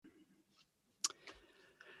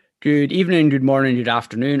Good evening, good morning, good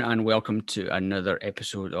afternoon, and welcome to another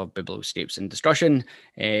episode of Biblioscapes in Discussion.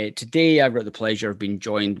 Today, I've got the pleasure of being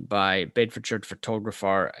joined by Bedfordshire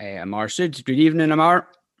photographer Amar Sood. Good evening, Amar.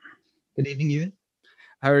 Good evening, Ewan.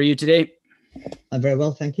 How are you today? I'm very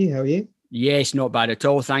well, thank you. How are you? Yes, not bad at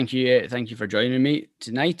all. Thank you. Thank you for joining me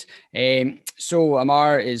tonight. So,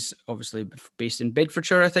 Amar is obviously based in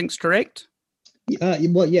Bedfordshire, I think is correct?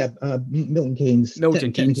 Milton Keynes,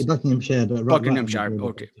 Milton technically Keynes. Buckinghamshire, but right on the Buckinghamshire, border of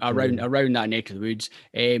okay, Bedfordshire, yeah. around that neck of the woods.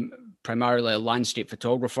 Primarily a landscape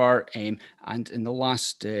photographer, and in the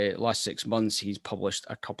last 6 months, he's published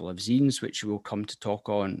a couple of zines, which we'll come to talk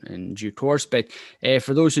on in due course. But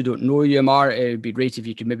for those who don't know you, Amar, it would be great if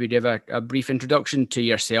you could maybe give a brief introduction to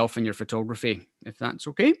yourself and your photography, if that's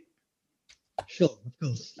okay. Sure, of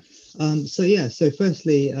course. So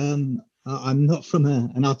firstly, I'm not from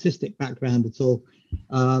an artistic background at all.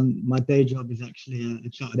 My day job is actually a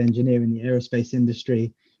chartered engineer in the aerospace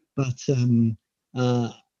industry, but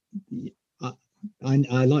I,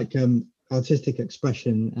 I like artistic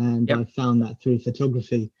expression, and Yep. I found that through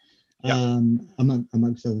photography, Yep.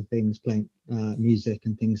 amongst other things, playing music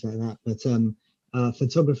and things like that. But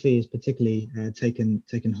photography is particularly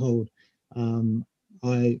taken hold.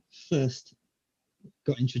 I first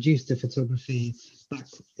got introduced to photography back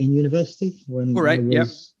in university when All I right. Yep.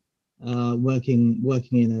 was working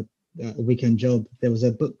in a weekend job. There was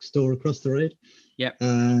a bookstore across the road, Yep.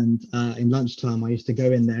 and in lunchtime I used to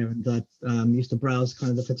go in there, and I used to browse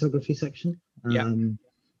kind of the photography section. Yep.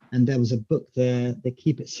 And there was a book there, the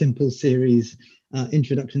Keep It Simple series,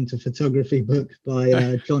 Introduction to Photography book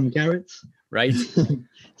by John Garrett. Right.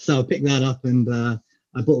 So I picked that up, and I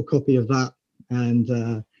bought a copy of that,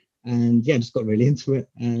 and yeah, just got really into it,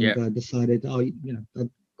 and Yep. decided, I'd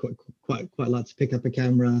quite like to pick up a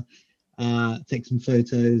camera, take some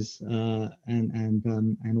photos,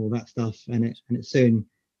 and all that stuff, and it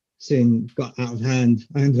soon got out of hand.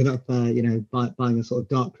 I ended up, buying a sort of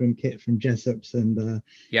darkroom kit from Jessop's,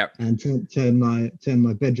 Yep. and turned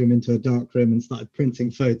my bedroom into a darkroom and started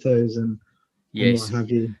printing photos and what Yes.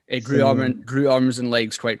 have you. It So grew arms and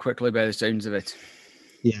legs quite quickly by the sounds of it.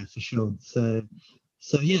 yeah, for sure.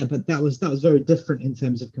 So yeah, but that was very different in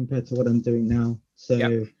terms of compared to what I'm doing now. So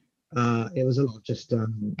Yep. it was a lot of just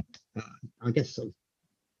I guess sort of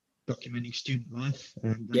documenting student life,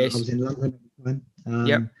 and I Yes. was in London at the time.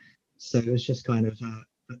 Yep. So it was just kind of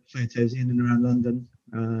photos in and around London.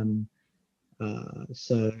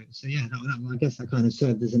 So yeah, I guess that kind of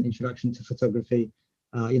served as an introduction to photography.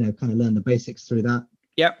 Kind of learn the basics through that.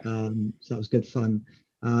 Yep. So that was good fun.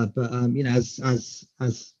 But as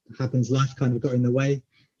happens, life kind of got in the way.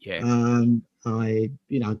 Yeah. I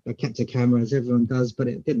kept a camera as everyone does, but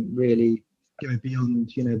it didn't really go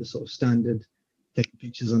beyond the sort of standard taking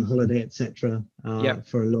pictures on holiday, etc. Yep.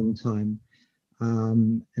 For a long time.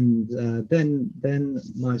 And then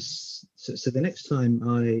so the next time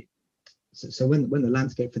when the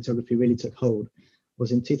landscape photography really took hold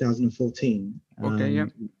was in 2014, Okay.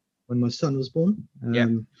 Yep. when my son was born. Yep.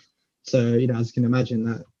 So as you can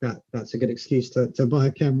imagine, that's a good excuse to buy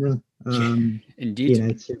a camera.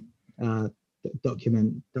 Indeed. To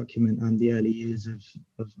document the early years of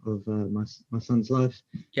my son's life.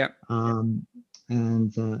 Yep.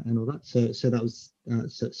 And all that. So that was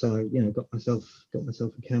so I got myself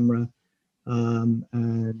a camera,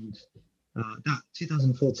 and that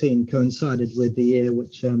 2014 coincided with the year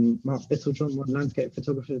which Mark Bittlejohn won Landscape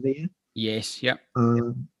Photographer of the Year. Yes. Yep.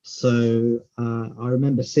 So I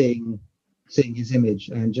remember seeing his image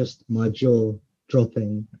and just my jaw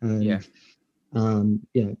dropping, and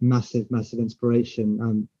massive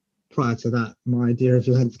inspiration. Prior to that, my idea of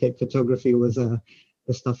landscape photography was the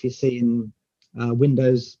stuff you see in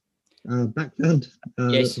Windows background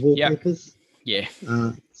Yes. wallpapers. Yep.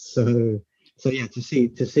 Yeah. So yeah, to see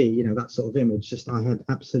that sort of image, just I had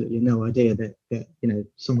absolutely no idea that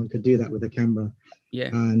someone could do that with a camera. Yeah.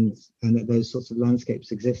 And that those sorts of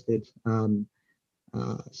landscapes existed.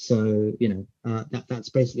 So that's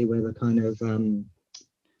basically where the kind of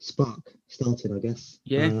spark started, I guess.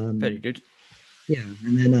 Yeah. Very good. Yeah,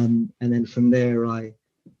 and then from there I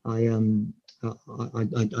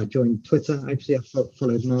joined Twitter. Actually, I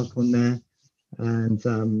followed Mark on there, and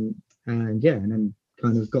then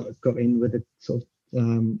kind of got in with it sort of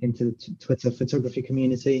into the Twitter photography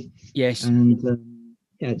community. Yes. And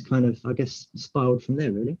it's kind of, I guess, spiraled from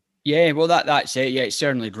there, really. Yeah, well, that's it. Yeah, it's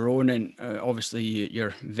certainly grown, and obviously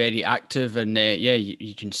you're very active, and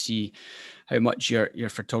you can see how much your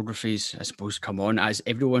photography's, I suppose, come on, as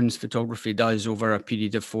everyone's photography does over a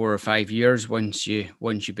period of 4 or 5 years. Once you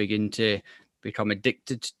begin to become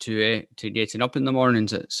addicted to getting up in the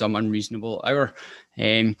mornings at some unreasonable hour.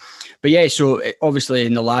 But yeah, so obviously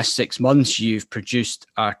in the last 6 months, you've produced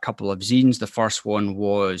a couple of zines. The first one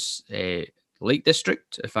was Lake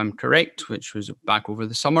District, if I'm correct, which was back over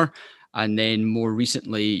the summer. And then more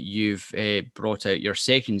recently, you've brought out your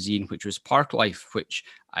second zine, which was Park Life, which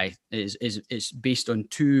is based on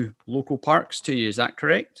 2 local parks to you. Is that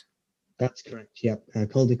correct? That's correct. Yeah,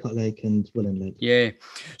 Caldecott Lake and Willen Lake. Yeah.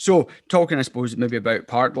 So talking, I suppose, maybe about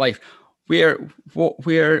Park Life, where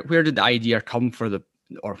did the idea come for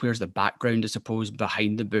or where's the background, I suppose,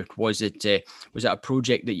 behind the book? Was it a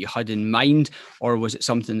project that you had in mind, or was it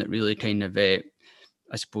something that really kind of I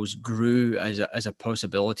suppose grew as a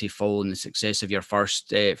possibility following the success of your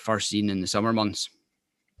first zine in the summer months?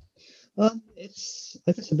 It's,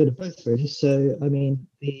 I guess, a bit of both, really. So, I mean,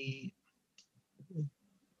 the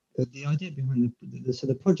idea behind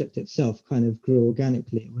the project itself kind of grew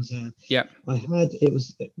organically. It was I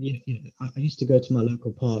used to go to my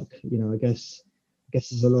local park. I guess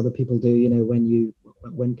as a lot of people do.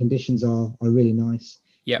 When conditions are really nice.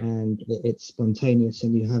 Yeah. And it's spontaneous,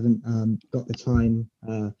 and you haven't got the time,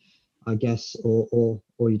 I guess, or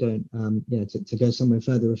you don't, to go somewhere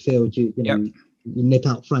further afield. You nip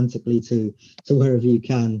out frantically to wherever you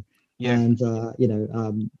can. Yeah. And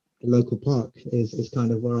the local park is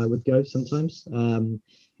kind of where I would go sometimes. And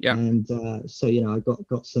so I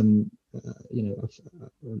got some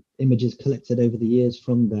images collected over the years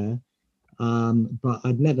from there. But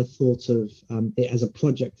I'd never thought of it as a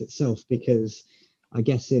project itself, because I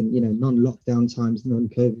guess in non-lockdown times,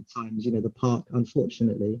 non-COVID times, the park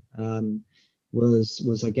unfortunately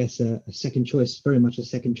was I guess a second choice, very much a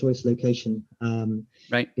second choice location.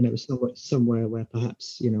 Right. It was somewhere where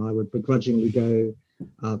perhaps I would begrudgingly go.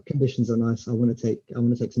 Conditions are nice. I want to take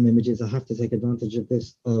some images. I have to take advantage of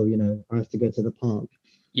this. Oh, I have to go to the park.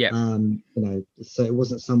 Yeah. So it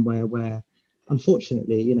wasn't somewhere where,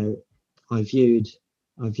 unfortunately, I viewed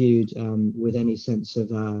with any sense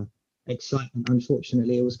of excitement.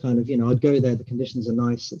 Unfortunately, it was kind of I'd go there, the conditions are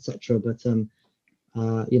nice, etc. But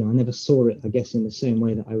I never saw it, I guess, in the same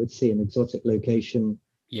way that I would see an exotic location.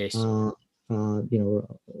 Yes.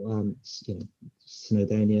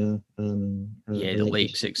 Snowdonia. The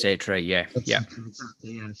lakes, etc. Yeah.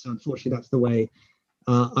 Exactly. Yeah. So unfortunately, that's the way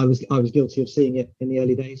I was guilty of seeing it in the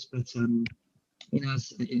early days. But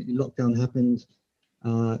as lockdown happened,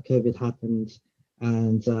 COVID happened,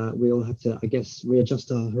 and we all had to, I guess,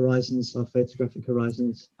 readjust our horizons, our photographic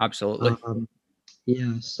horizons. Absolutely.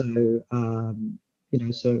 So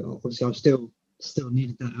so obviously I still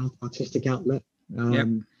needed that artistic outlet.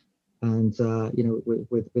 And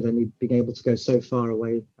with only being able to go so far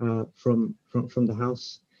away from the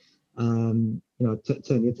house, turn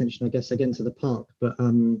the attention, I guess, again to the park. But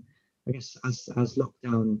I guess as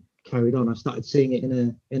lockdown carried on, I started seeing it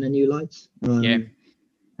in a new light.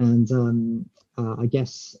 And I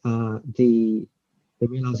guess the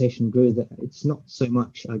realization grew that it's not so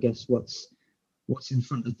much, I guess, what's in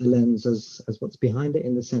front of the lens as what's behind it,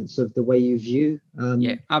 in the sense of the way you view.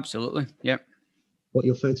 Absolutely. Yeah. What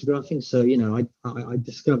you're photographing. So I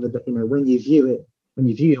discovered that when you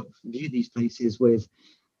view these places with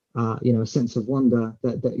a sense of wonder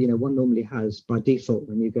that one normally has by default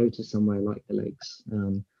when you go to somewhere like the lakes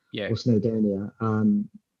or Snowdonia,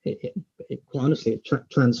 it quite honestly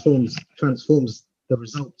transforms the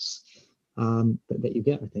results that you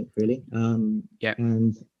get, I think, really. And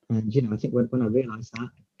I think when I realized that,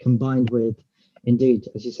 combined with, indeed,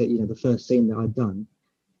 as you said, the first scene that I'd done,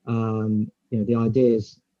 the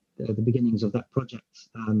ideas, the beginnings of that project,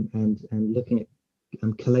 and looking at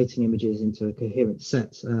collating images into a coherent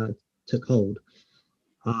set took hold.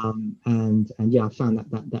 And I found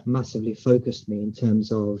that massively focused me in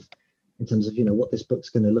terms of what this book's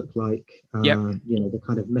going to look like, the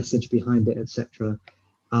kind of message behind it, etc.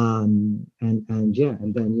 And then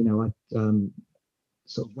I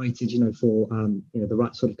sort of waited for the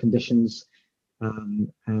right sort of conditions. I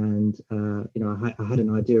had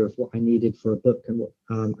an idea of what I needed for a book, and what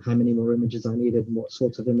how many more images I needed, and what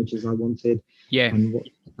sorts of images I wanted. And what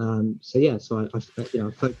so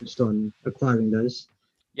I focused on acquiring those.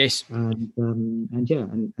 Yes. And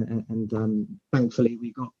thankfully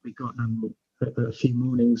we got a few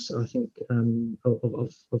mornings, I think,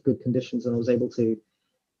 of good conditions, and I was able to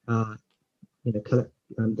collect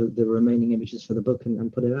the remaining images for the book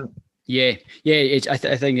and put it out. Yeah, yeah. I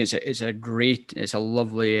think it's a great, it's a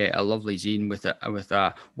lovely zine with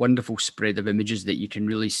a wonderful spread of images that you can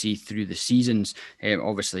really see through the seasons.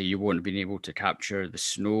 Obviously, you won't have been able to capture the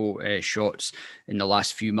snow shots in the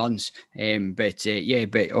last few months, but yeah,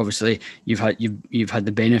 but obviously you've had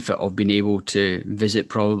the benefit of being able to visit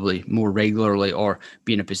probably more regularly, or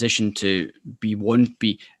be in a position to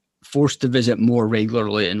be forced to visit more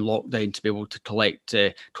regularly in lockdown to be able to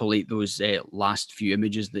collate those last few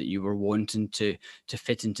images that you were wanting to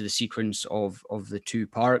fit into the sequence of the two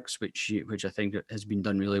parks, which I think has been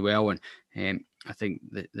done really well. And I think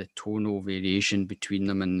the tonal variation between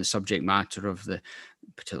them and the subject matter of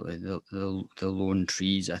particularly the lone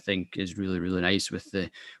trees, I think is really, really nice, with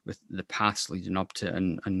the paths leading up to it,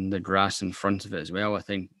 and the grass in front of it as well. I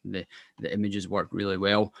think the images work really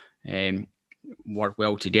well. Work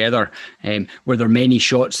well together. Were there many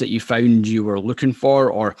shots that you found you were looking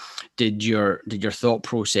for, or did your thought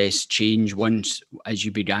process change once as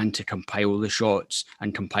you began to compile the shots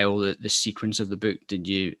and compile the sequence of the book? Did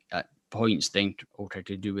you at points think, okay,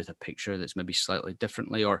 to do with a picture that's maybe slightly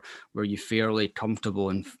differently, or were you fairly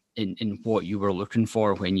comfortable in what you were looking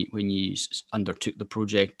for when you undertook the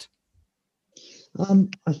project?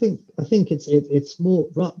 I think it's more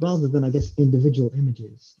rather than, I guess, individual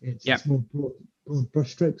images. Yeah. It's more broad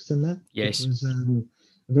brushstrokes than that. It Yes. was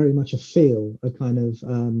very much a feel, a kind of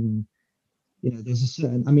there's a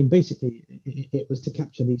certain. I mean, basically, it was to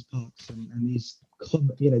capture these parks and these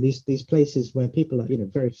these places where people are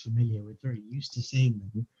very familiar with, very used to seeing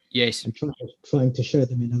them, Yes. and trying to show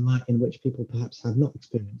them in a light in which people perhaps have not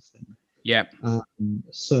experienced them. Yeah.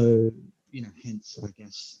 So hence, I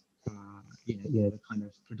guess, the kind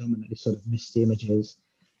of predominantly sort of misty images,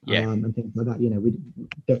 Yeah. and things like that. We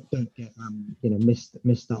don't get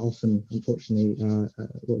missed that often, unfortunately,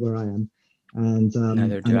 where I am, Neither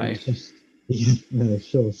and do it I. was just yeah, no,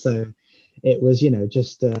 sure. So it was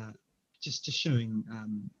just showing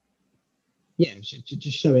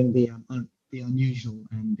just showing the unusual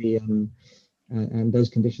and and those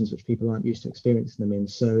conditions which people aren't used to experiencing them in.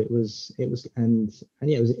 So and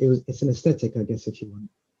yeah, it's an aesthetic, I guess, if you want.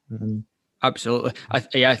 Absolutely. I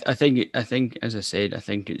think, as I said, I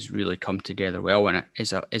think it's really come together well, and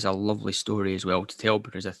it's a lovely story as well to tell,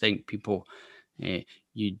 because I think people, uh,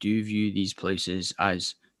 you do view these places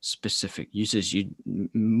as specific uses.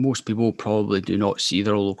 Most people probably do not see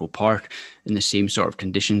their local park in the same sort of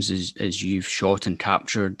conditions as you've shot and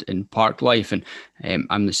captured in park life, and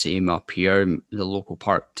I'm the same up here. The local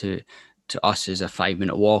park to us is a 5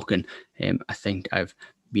 minute walk, and I think I've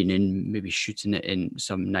been in maybe shooting it in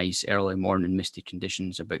some nice early morning misty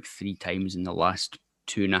conditions about 3 times in the last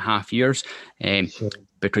 2.5 years, Sure.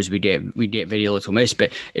 because we get very little mist,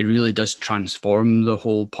 but it really does transform the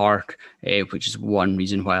whole park, which is one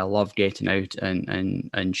reason why I love getting out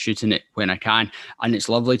and shooting it when I can. And it's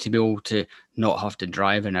lovely to be able to not have to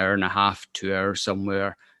drive an hour and a half, 2 hours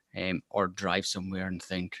somewhere, or drive somewhere and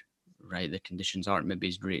think, right, the conditions aren't maybe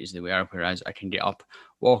as great as they were, whereas I can get up,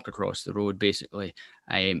 walk across the road basically,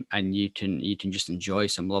 and you can just enjoy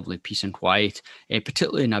some lovely peace and quiet,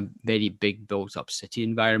 particularly in a very big built up city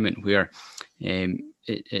environment where,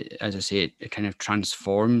 as I say, it kind of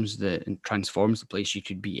transforms the place. You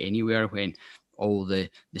could be anywhere when all the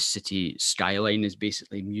city skyline is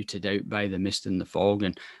basically muted out by the mist and the fog,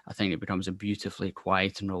 and I think it becomes a beautifully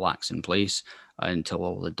quiet and relaxing place until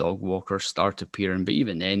all the dog walkers start appearing. But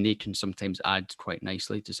even then, they can sometimes add quite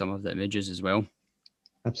nicely to some of the images as well.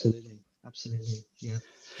 Absolutely, yeah.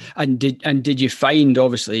 And did you find,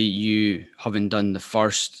 obviously, you having done the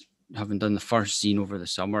first scene over the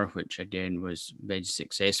summer, which again was very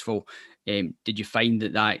successful, did you find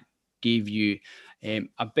that gave you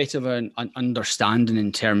a bit of an understanding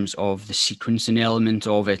in terms of the sequencing element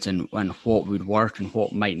of it, and what would work and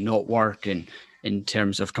what might not work, and in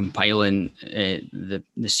terms of compiling the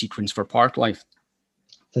sequence for park life?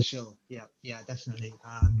 For sure, yeah, definitely.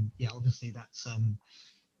 Yeah, obviously that's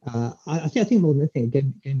I think more than anything,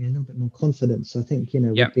 it gave me a little bit more confidence. I think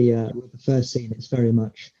Yep. with the first scene, it's very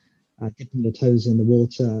much dipping your toes in the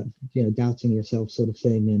water, doubting yourself, sort of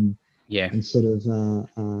thing, Yeah. and sort of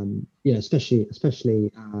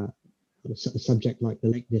especially a subject like the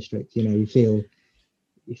Lake District. You feel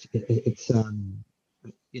it's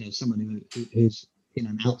someone who's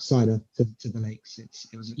an outsider to the lakes. It's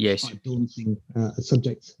Yes. quite a daunting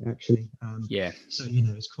subject, actually. Yeah. So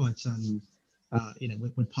it's quite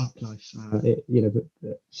with park life, but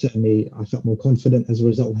certainly I felt more confident as a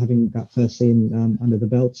result of having that first scene under the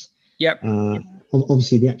belt. Yep.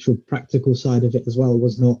 Obviously, the actual practical side of it as well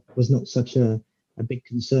was not such a big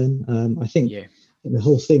concern. I think Yeah. the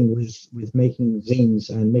whole thing with making zines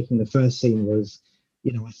and making the first scene was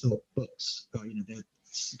I thought books,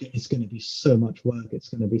 it's going to be so much work. It's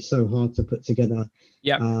going to be so hard to put together.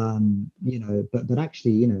 Yeah. But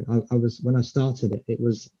actually, I was, when I started it, it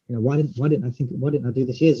was, why didn't I do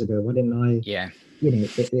this years ago? Why didn't I? Yeah.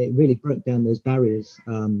 It really broke down those barriers,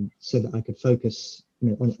 so that I could focus,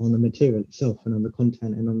 on the material itself and on the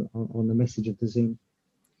content and on the message of the zine.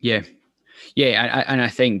 Yeah. Yeah. And I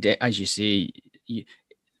think that, as you say,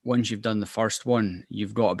 once you've done the first one,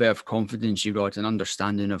 you've got a bit of confidence, you've got an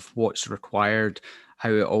understanding of what's required, how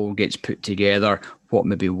it all gets put together, what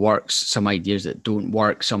maybe works, some ideas that don't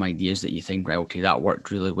work, some ideas that you think, right, okay, that worked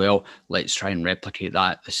really well. Let's try and replicate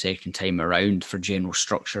that the second time around for general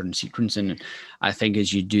structure and sequencing. And I think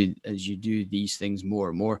as you do these things more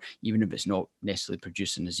and more, even if it's not necessarily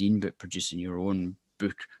producing a zine, but producing your own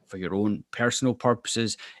book for your own personal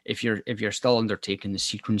purposes, if you're still undertaking the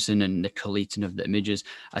sequencing and the collating of the images,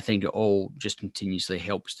 I think it all just continuously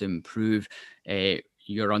helps to improve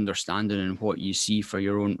your understanding and what you see for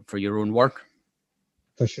your own work.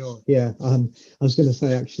 For sure, yeah. I was going to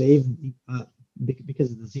say, actually, even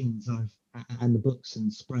because of the zines and the books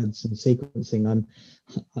and spreads and sequencing,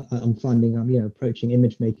 I'm finding I'm approaching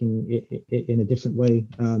image making in a different way,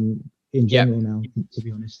 in general now. To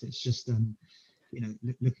be honest, it's just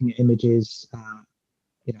looking at images,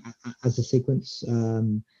 as a sequence.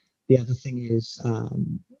 The other thing is,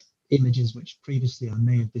 images which previously I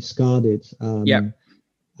may have discarded.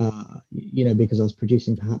 Because I was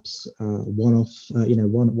producing perhaps one-off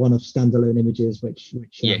standalone images, which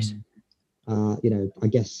yes. I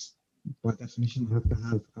guess by definition have to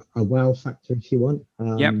have a wow factor if you want.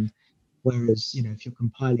 Whereas if you're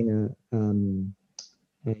compiling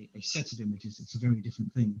a set of images, it's a very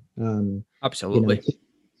different thing. Absolutely.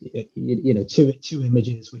 Two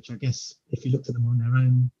images, which I guess if you looked at them on their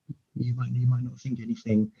own, you might not think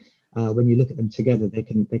anything. When you look at them together, they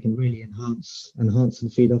can really enhance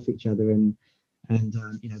and feed off each other, and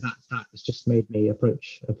that has just made me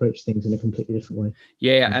approach things in a completely different way.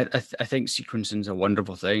 Yeah, I think sequencing is a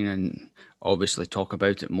wonderful thing, and obviously talk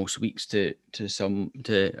about it most weeks to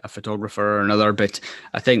a photographer or another. But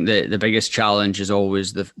I think the biggest challenge is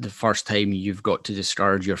always the first time you've got to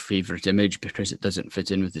discard your favorite image because it doesn't fit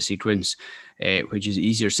in with the sequence, which is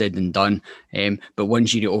easier said than done. But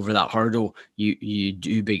once you get over that hurdle, you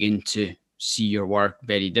do begin to see your work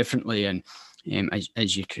very differently, and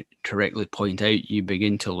as you correctly point out, you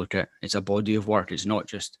begin to look at it's a body of work. It's not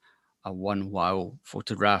just a one wow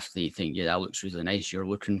photograph that you think, yeah, that looks really nice. You're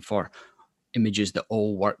looking for images that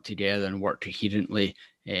all work together and work coherently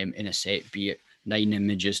in a set, be it 9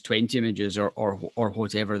 images, 20 images, or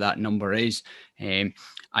whatever that number is. And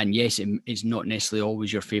yes, it's not necessarily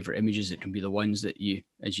always your favorite images. It can be the ones that you,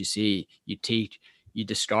 as you say, you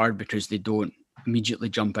discard because they don't immediately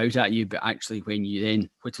jump out at you. But actually, when you then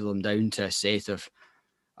whittle them down to a set of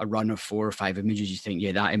a run of 4 or 5 images, you think,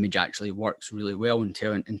 yeah, that image actually works really well in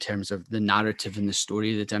terms of the narrative and the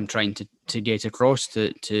story that I'm trying to get across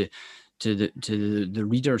to the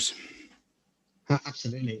readers.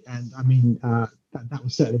 Absolutely, and I mean that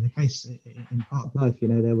was certainly the case in Park Life.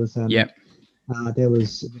 There was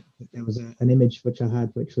there was an image which I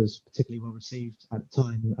had, which was particularly well received at the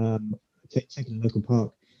time, taken in a local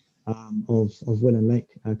park, of Willen Lake,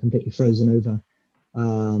 completely frozen over.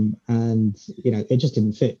 And it just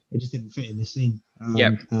didn't fit. It just didn't fit in the scene.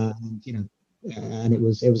 And it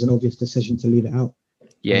was an obvious decision to leave it out.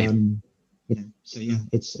 So yeah,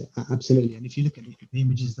 it's absolutely. And if you look at the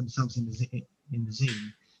images themselves in the zine,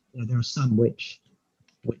 there are some which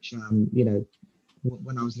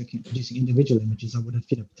when I was looking at producing individual images, I would have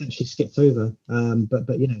potentially skipped over.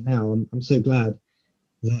 But now I'm so glad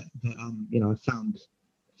that I found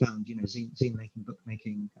zine making, book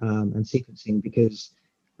making, and sequencing, because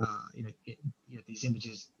these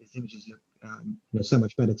images look so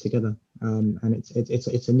much better together, and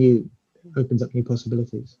it's a new, opens up new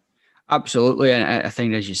possibilities. Absolutely, and I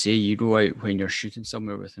think, as you say, you go out when you're shooting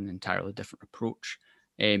somewhere with an entirely different approach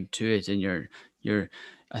to it, and you're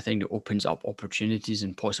I think it opens up opportunities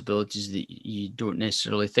and possibilities that you don't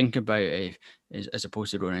necessarily think about, as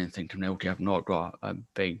opposed to going in and thinking, okay, I've not got a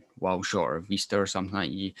big wow shot or a vista or something like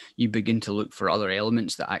that. You begin to look for other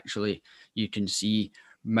elements that actually you can see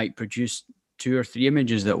might produce 2 or 3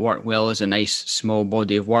 images that work well as a nice small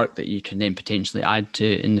body of work that you can then potentially add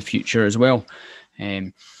to in the future as well.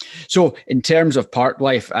 So in terms of Park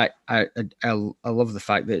Life, I love the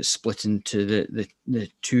fact that it's split into the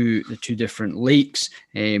two different lakes,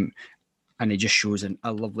 and it just shows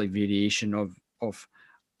a lovely variation of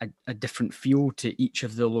a different feel to each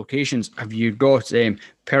of the locations. Have you got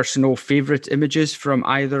personal favorite images from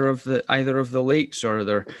either of the lakes, or are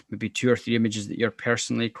there maybe 2 or 3 images that you're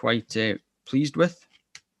personally quite pleased with?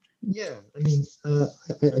 Yeah, I mean,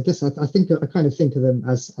 I guess I think I kind of think of them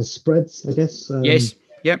as spreads, I guess, Yes.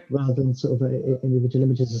 Yep. rather than sort of individual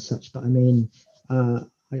images as such. But I mean,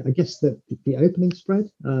 I guess that the opening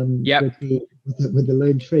spread Yep. with the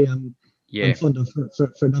lone tree, I'm Yeah. fond of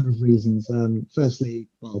for a number of reasons. Firstly,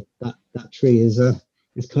 well, that tree is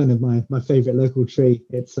kind of my favorite local tree.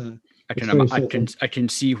 It's very I can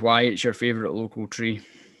see why it's your favorite local tree.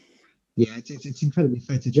 yeah, it's incredibly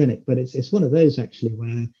photogenic, but it's one of those actually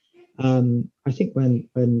where I think when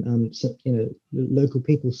so, local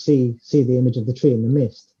people see the image of the tree in the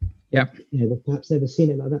mist, Yeah. they've perhaps never seen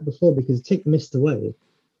it like that before, because take the mist away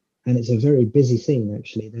and it's a very busy scene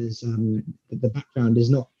actually. There's the background is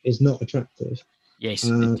not attractive. Yes,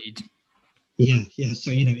 Uh, indeed. yeah.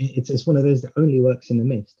 So it's one of those that only works in the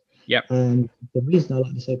mist. Yep. And the reason I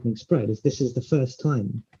like this opening spread is this is the first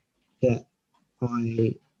time that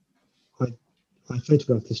I I I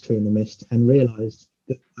photographed this tree in the mist and realised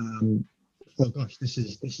that oh gosh, this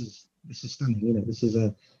is stunning. This is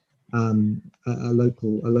a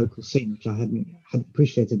local scene which I hadn't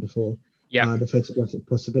appreciated before. Yep. The photographic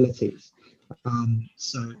possibilities.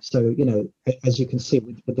 So as you can see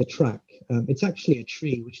with the track, it's actually a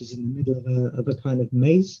tree which is in the middle of a kind of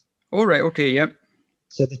maze. All right. Okay. Yep.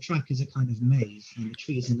 So the track is a kind of maze, and the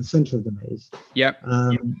tree is in the center of the maze. Yep.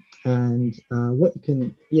 And what you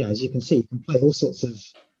can, yeah, as you can see, you can play all sorts of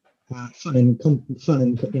fun and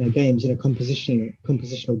games,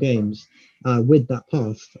 compositional games with that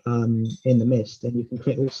path in the mist, and you can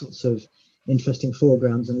create all sorts of interesting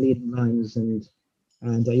foregrounds and leading lines, and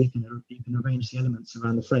you can arrange the elements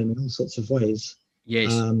around the frame in all sorts of ways.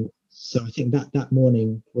 Yes. So I think that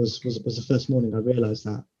morning was the first morning I realised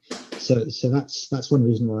that. So that's one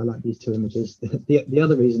reason why I like these two images. The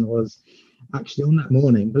other reason was actually on that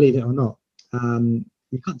morning, believe it or not,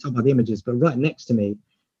 you can't tell by the images, but right next to me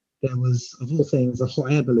there was, of all things, a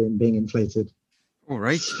hot air balloon being inflated. All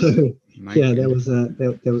right. So yeah, there was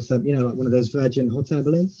like one of those Virgin hot air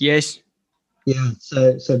balloons. Yes. Yeah.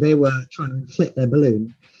 So they were trying to inflate their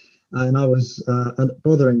balloon, and I was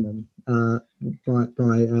bothering them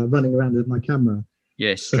by running around with my camera.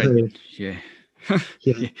 Yes. So yeah.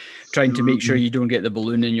 yeah, Trying so, to make sure you don't get the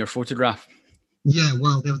balloon in your photograph. Yeah,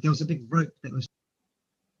 well, there was a big rope that was.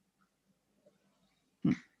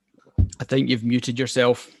 I think you've muted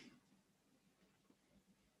yourself.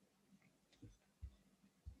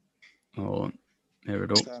 Oh, there we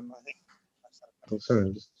go. Oh,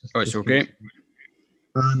 sorry. It's okay.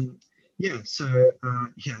 Yeah. So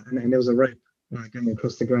and there was a rope going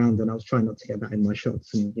across the ground, and I was trying not to get that in my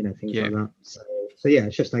shots, and things like that. So yeah,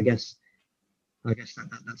 it's just I guess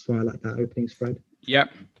that's why I like that opening spread. Yep.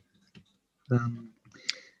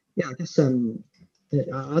 Yeah, I guess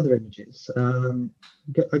other images.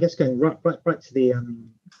 I guess going right to the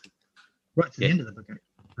end of the book.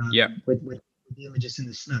 Yeah. With the images in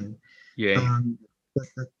the snow. Yeah.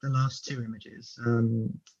 The last two images.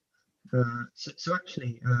 So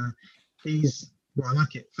actually, these. Well, I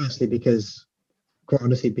like it firstly because, quite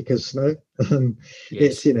honestly, because snow.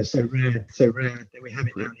 Yes. It's so rare that we have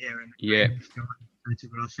it down here, and yeah,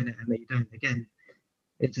 photograph in it, and that you don't. Again,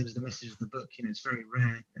 in terms of the message of the book, it's very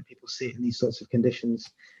rare that people see it in these sorts of conditions.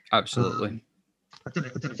 Absolutely. I don't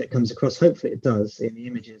know if it comes across. Hopefully, it does in the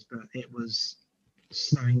images. But it was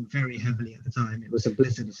snowing very heavily at the time. It was a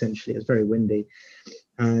blizzard essentially. It was very windy,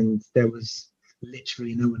 and there was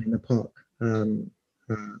literally no one in the park.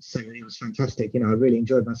 So it was fantastic. I really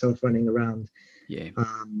enjoyed myself running around. Yeah.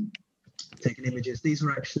 Taking images. These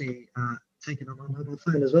were actually taken on my mobile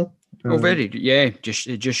phone as well. Very good. Yeah. It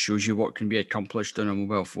just shows you what can be accomplished on a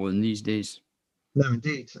mobile phone these days. No,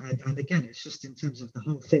 indeed. And again, it's just in terms of the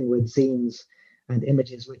whole thing with zines and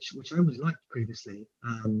images, which I always liked previously,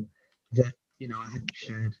 that I hadn't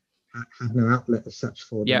shared, had no outlet as such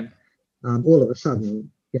for them. All of a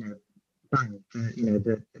sudden, bang,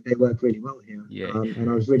 they work really well here. Yeah. And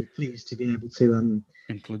I was really pleased to be able to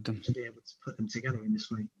include them, to be able to put them together in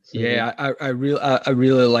this way. So, yeah, I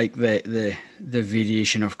really like the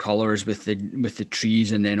variation of colors with the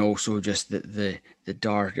trees, and then also just the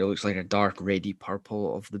dark. It looks like a dark reddy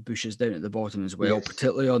purple of the bushes down at the bottom as well. Yes.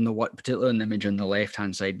 Particularly on the image on the left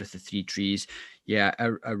hand side with the three trees. Yeah,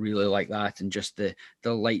 I really like that, and just the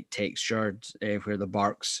light textured where the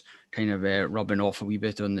bark's kind of rubbing off a wee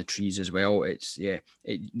bit on the trees as well.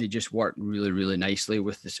 They just work really, really nicely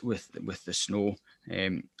with this with the snow,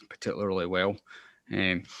 particularly well.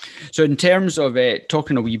 So in terms of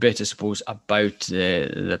talking a wee bit, I suppose, about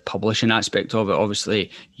the publishing aspect of it,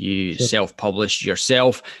 obviously you self-published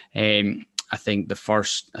yourself. I think your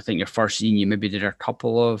first zine, you maybe did a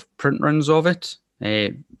couple of print runs of it,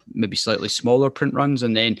 maybe slightly smaller print runs,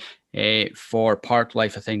 and then for Park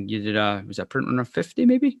Life. I think you did was a print run of 50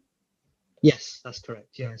 maybe? Yes, that's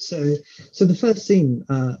correct. Yeah. So the first zine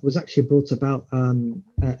was actually brought about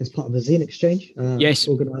as part of a zine exchange Yes.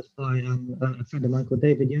 organised by a friend of mine called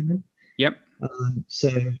David Yeoman. Yep. So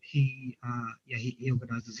he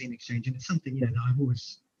organised the zine exchange, and it's something that I've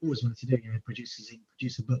always wanted to do. Produce a zine,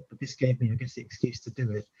 produce a book, but this gave me, I guess, the excuse to do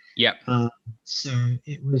it. Yep. So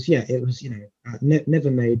it was never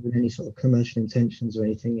made with any sort of commercial intentions or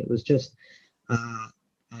anything. It was just I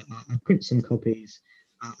print some copies.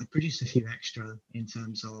 I produce a few extra in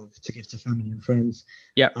terms of to give to family and friends.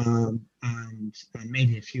 Yep. And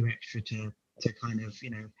maybe a few extra to kind of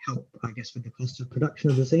help, I guess, with the cost of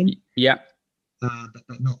production of the zine. Yeah.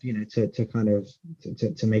 But not to kind of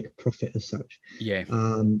to make a profit as such. Yeah.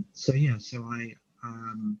 So I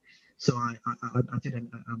did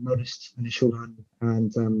a modest initial run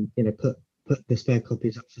and put the spare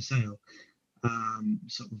copies up for sale.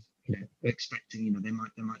 Sort of expecting they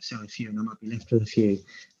might sell a few and I might be left with a few.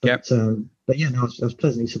 But yeah, no, I was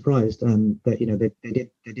pleasantly surprised that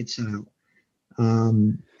they did sell out.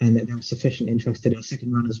 And that there was sufficient interest in a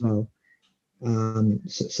second run as well.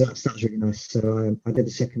 So that's really nice. So I did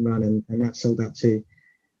the second run and that sold out too.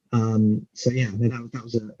 So yeah,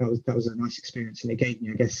 that was a nice experience, and it gave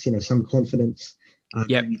me, I guess, some confidence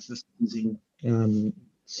going into the zine.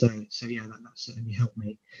 So yeah, that certainly helped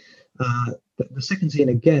me. The second zine,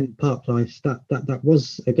 again, Park Life, that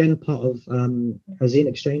was again part of a zine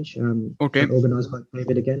exchange organised by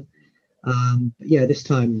David again. But yeah, this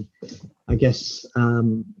time, I guess,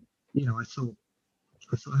 I thought,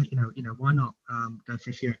 why not go for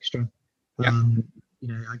a few extra?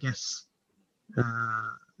 I guess,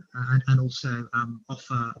 and also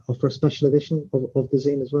offer a special edition of the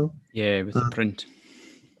zine as well. Yeah, with the print.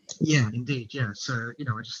 Yeah, indeed. Yeah. So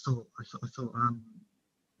I just thought,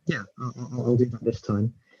 yeah, I'll do that this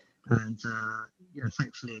time. And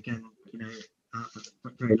thankfully, again,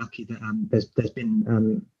 very lucky that there's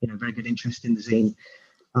been very good interest in the zine.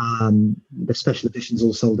 The special editions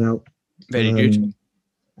all sold out. Very good.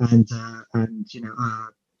 And I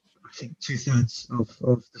think 2/3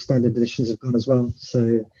 of the standard editions have gone as well.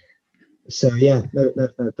 So yeah,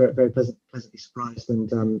 very pleasantly surprised,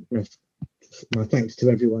 and my thanks to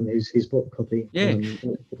everyone who's bought a copy. Yeah.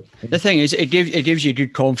 The thing is, it gives you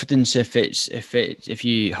good confidence if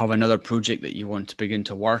you have another project that you want to begin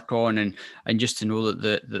to work on, and just to know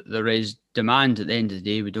that there is demand. At the end of the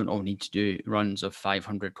day, we don't all need to do runs of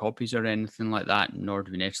 500 copies or anything like that, nor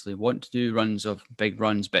do we necessarily want to do runs of big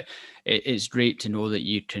runs. But it's great to know that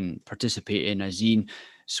you can participate in a zine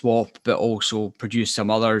swap, but also produce some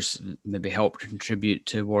others, maybe help contribute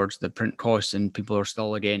towards the print costs, and people are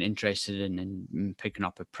still again interested in picking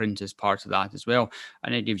up a print as part of that as well,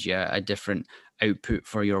 and it gives you a different output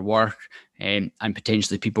for your work, and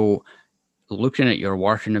potentially people looking at your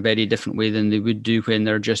work in a very different way than they would do when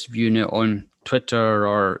they're just viewing it on Twitter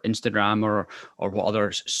or Instagram or what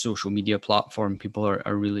other social media platform people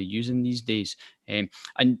are really using these days. And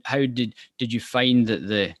how did you find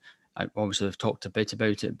that obviously we've talked a bit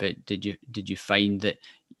about it, but did you find that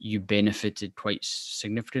you benefited quite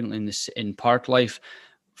significantly in Park Life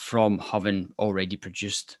from having already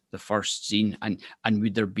produced the first zine, and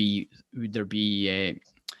would there be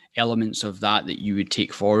elements of that you would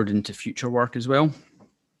take forward into future work as well?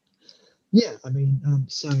 Yeah, I mean,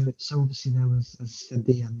 so obviously there was, as I said,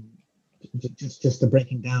 the just the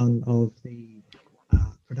breaking down of the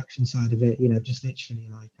production side of it. Just literally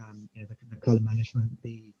like the color management,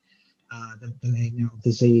 the laying out of the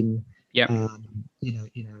zine. Yeah. And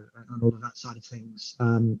all of that side of things,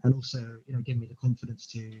 and also give me the confidence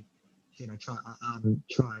to try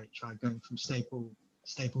going from staple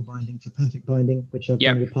binding to perfect binding, which I've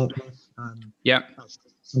done with Park Life. That's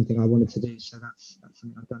something I wanted to do, so that's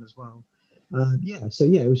something I've done as well. So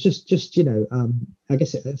it was just I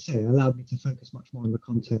guess it allowed me to focus much more on the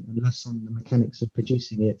content and less on the mechanics of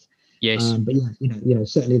producing it. Yes. But yeah,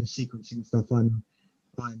 certainly the sequencing stuff, I'm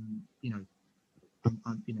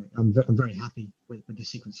very happy with the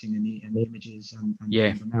sequencing and the images and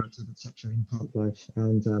the narrative, etc. in Park Life,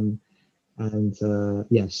 and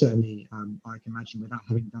certainly I can imagine without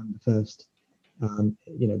having done the first,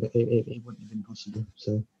 it wouldn't have been possible.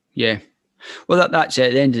 So yeah. Well, that's it.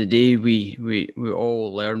 At the end of the day, we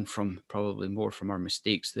all learn probably more from our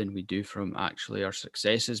mistakes than we do from actually our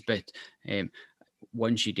successes. But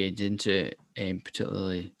once you get into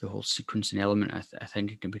particularly the whole sequencing element, I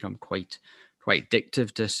think it can become quite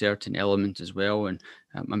addictive to a certain element as well. And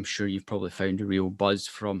I'm sure you've probably found a real buzz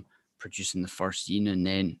from producing the first zine and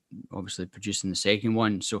then obviously producing the second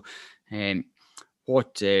one. So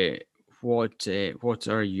what are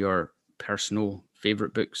your personal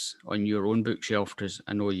favourite books on your own bookshelf? Because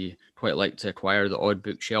I know you quite like to acquire the odd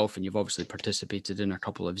bookshelf, and you've obviously participated in a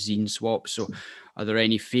couple of zine swaps. So are there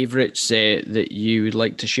any favourites that you would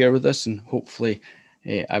like to share with us? And hopefully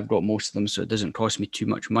I've got most of them, so it doesn't cost me too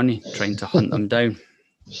much money trying to hunt them down.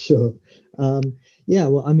 Sure. Yeah,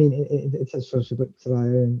 well, I mean, it's as for books that I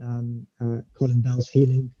own. Colin Bell's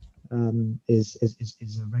Healing is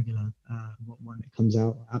a regular one that comes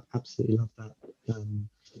out. I absolutely love that.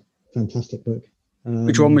 Fantastic book.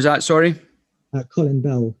 Which one was that? Sorry. Colin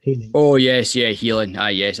Bell, Healing. Oh yes, yeah, Healing.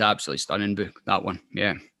 Yes, absolutely stunning book. That one,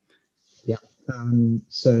 yeah. Yeah.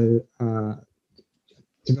 So to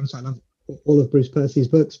be honest, I love all of Bruce Percy's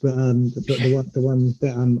books, but the one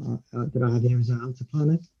that I have here is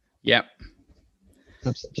Altiplano. Yeah.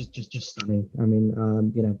 Just stunning. I mean,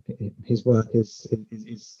 his work is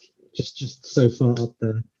just so far up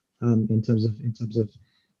there in terms of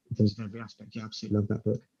every aspect. You absolutely love that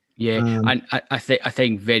book. Yeah, and I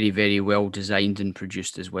think very, very well designed and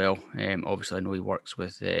produced as well. Obviously, I know he works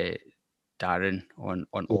with Darren on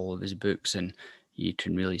all of his books, and you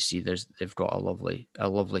can really see they've got a lovely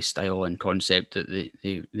style and concept that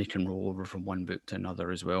they can roll over from one book to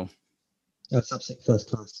another as well. That's absolutely first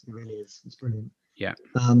class. It really is. It's brilliant. Yeah.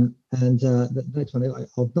 And the next one,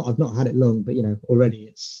 I've not had it long, but already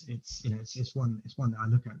it's one that I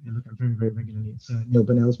look at very, very regularly. It's Neil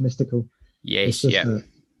Bonnell's Mystical. Yes.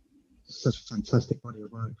 Such a fantastic body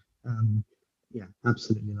of work. Yeah,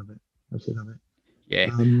 absolutely love it. Absolutely love it. Yeah.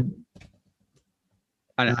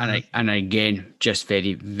 And again, just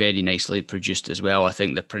very, very nicely produced as well. I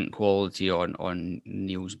think the print quality on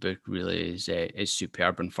Neil's book really is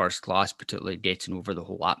superb and first class, particularly getting over the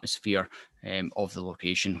whole atmosphere of the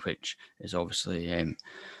location, which is obviously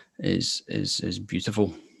is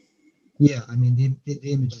beautiful. Yeah, I mean the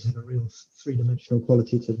images have a real three-dimensional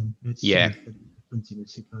quality to them. It's the printing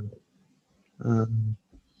is superb. I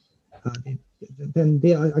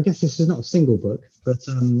guess this is not a single book, but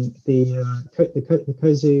the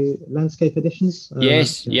Kozu landscape editions.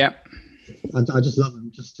 Yes, yeah. I just love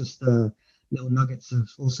them. Just little nuggets of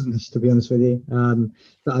awesomeness, to be honest with you.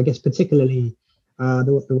 But I guess particularly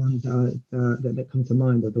the ones that come to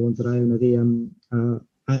mind are the ones that I own are the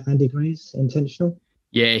Andy Gray's Intentional.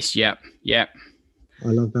 Yes, yeah. I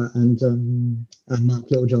love that, and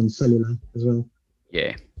Mark Littlejohn's Cellular as well.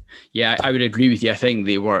 Yeah, I would agree with you. I think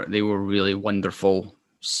they were really wonderful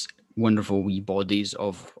wee bodies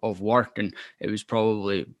of work, and it was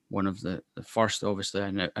probably one of the first. Obviously,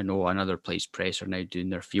 I know Another Place Press are now doing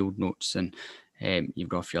their field notes, and you've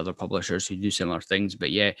got a few other publishers who do similar things.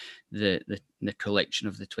 But yeah, the collection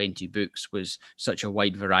of the 20 books was such a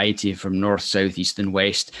wide variety from north, south, east, and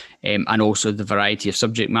west, and also the variety of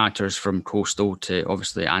subject matters from coastal to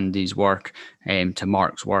obviously Andy's work, to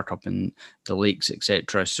Mark's work up in the lakes,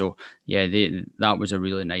 etc. So yeah, that was a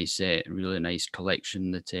really nice collection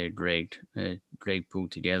that Greg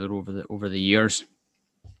pulled together over the years.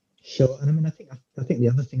 Sure, and I mean, I think the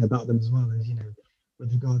other thing about them as well is,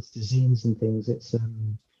 with regards to zines and things, it's I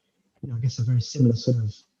guess a very similar sort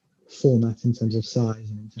of format in terms of size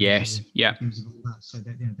and in terms of all that. So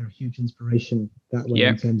they're a huge inspiration that way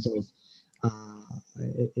in terms of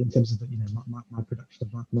my production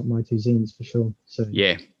of my two zines for sure. So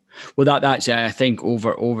yeah. Well, that's I think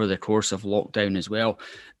over the course of lockdown as well,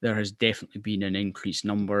 there has definitely been an increased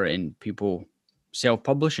number in people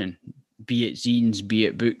self-publishing, be it zines, be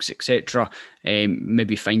it books, etc.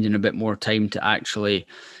 Maybe finding a bit more time to actually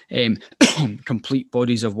complete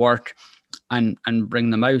bodies of work and bring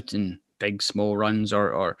them out in big, small runs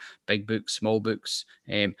or big books, small books.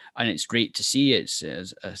 And it's great to see. It's,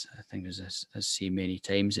 as I think, as I say many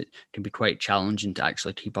times, it can be quite challenging to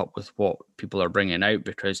actually keep up with what people are bringing out,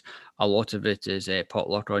 because a lot of it is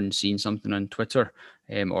potluck on seeing something on Twitter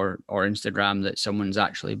or Instagram that someone's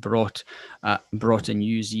actually brought a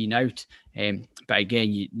new zine out. But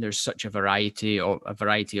again, there's such a variety of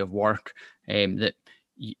work that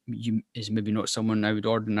you is maybe not someone I would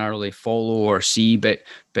ordinarily follow or see, but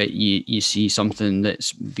you see something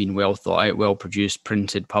that's been well thought out, well produced,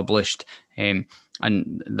 printed, published, and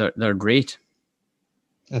they're great.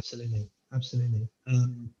 Absolutely.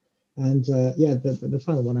 And the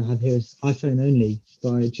final one I have here is iPhone Only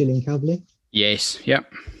by Gillian Cavley. Yes.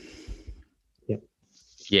 Yep.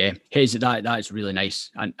 Yeah, that's really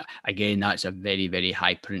nice, and again, that's a very, very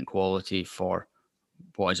high print quality for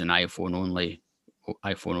what is an iPhone only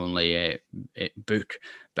book.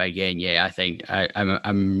 But again, yeah, I think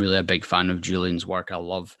I'm really a big fan of Julian's work. I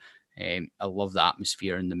love the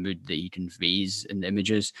atmosphere and the mood that he conveys in the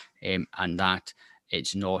images, and that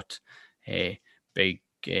it's not big,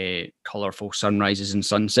 colourful sunrises and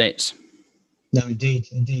sunsets. No, indeed,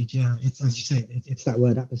 yeah. It's as you say, it's that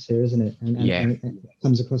word atmosphere, isn't it? And it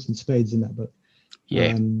comes across in spades in that book.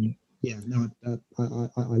 Yeah. Yeah, no, I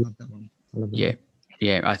love that one. I love that Yeah. one.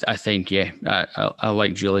 Yeah, I think, I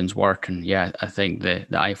like Julian's work, and yeah, I think the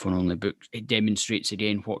iPhone only book, it demonstrates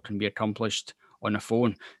again what can be accomplished on a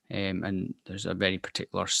phone, and there's a very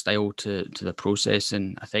particular style to the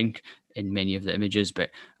processing, I think, in many of the images, but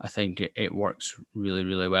I think it works really,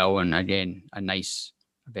 really well, and again, a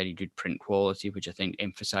very good print quality, which I think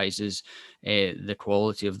emphasizes the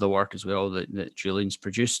quality of the work as well that Julian's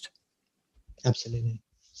produced. Absolutely.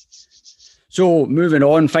 So moving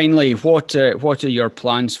on, finally, what are your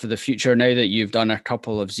plans for the future now that you've done a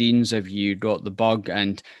couple of zines? Have you got the bug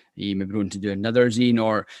and you maybe going to do another zine,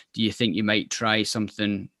 or do you think you might try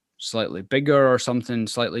something slightly bigger or something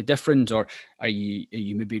slightly different, or are you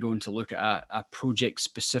maybe going to look at a project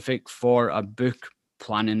specific for a book,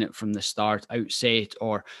 planning it from the start, outset,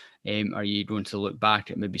 or are you going to look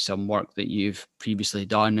back at maybe some work that you've previously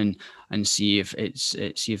done and see if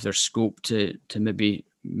there's scope to maybe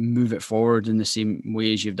move it forward in the same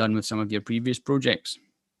way as you've done with some of your previous projects?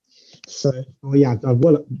 So, well, yeah, I've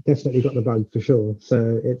definitely got the bug for sure.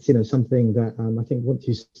 So it's something that I think once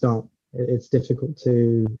you start, it's difficult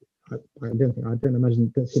to. I don't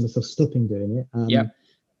imagine, don't see myself stopping doing it. Yeah.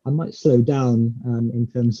 I might slow down in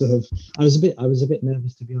terms of. I was a bit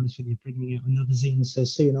nervous, to be honest with you, bringing out another zine so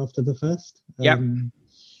soon after the first. Yeah.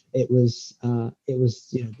 It was the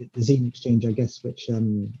zine exchange, I guess, which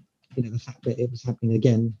the fact that it was happening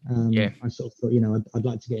again. I sort of thought I'd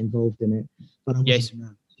like to get involved in it, but I wasn't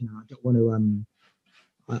nervous. I don't want to.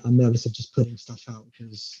 I'm nervous of just putting stuff out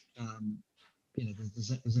because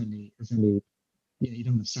there's only you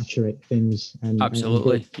don't want to saturate things and go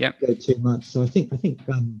too much. So I think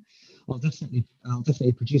I'll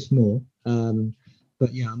definitely produce more.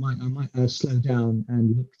 But yeah, I might slow down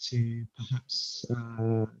and look to perhaps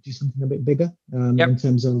do something a bit bigger in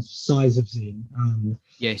terms of size of zine.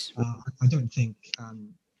 Yes. I don't think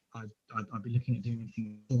I'd be looking at doing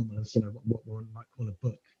anything formal as what one might call a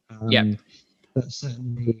book. But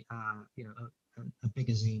certainly a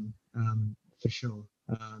bigger zine for sure.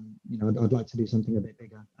 I'd like to do something a bit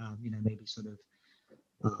bigger. Maybe sort of.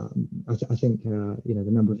 I think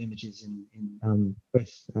the number of images in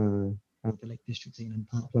both the Lake District zine and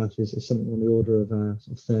Park Life is something on the order of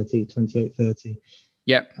sort of 30, 28, 30.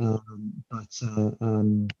 Yep. Perhaps sort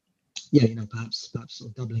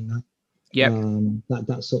of doubling that. Yep.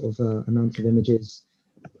 That sort of amount of images.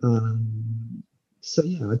 So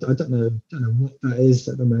yeah, I don't know what that is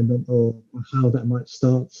at the moment or how that might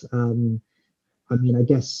start. I mean, I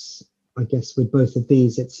guess with both of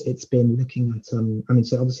these, it's been looking at. So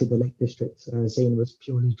obviously the Lake District zine was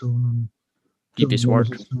purely drawn on previous work.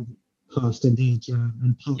 Past, indeed, yeah,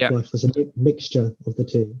 and Park Life was a mixture of the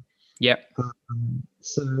two. Yep.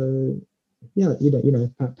 So yeah,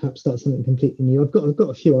 perhaps start something completely new. I've got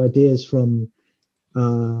a few ideas from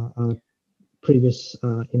previous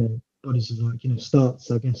bodies of work,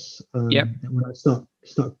 starts, I guess. When I start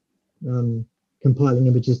compiling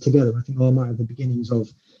images together, I think I might have the beginnings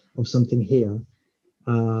of something here.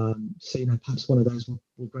 So perhaps one of those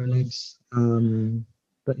will grow legs.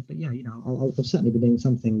 But yeah, I'll certainly be doing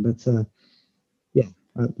something. But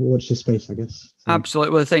watch this space, I guess. So.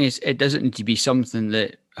 Absolutely. Well, the thing is, it doesn't need to be something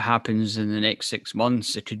that happens in the next 6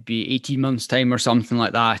 months. It could be 18 months time or something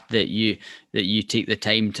like that you take the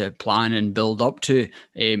time to plan and build up to.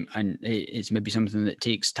 And it's maybe something that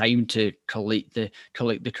takes time to collect the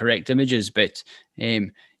correct images. But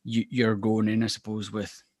you're going in, I suppose,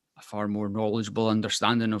 with a far more knowledgeable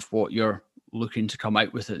understanding of what you're looking to come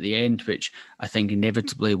out with at the end, which I think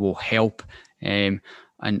inevitably will help. And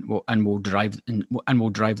will drive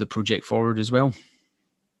the project forward as well.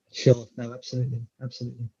 Sure, no, absolutely.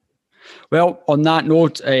 Well, on that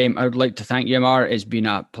note, I would like to thank you, Amar. It's been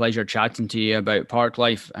a pleasure chatting to you about Park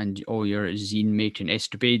Life and all your zine making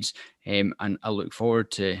escapades, and I look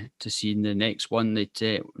forward to seeing the next one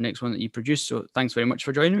that you produce. So, thanks very much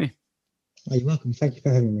for joining me. You're welcome. Thank you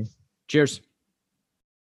for having me. Cheers.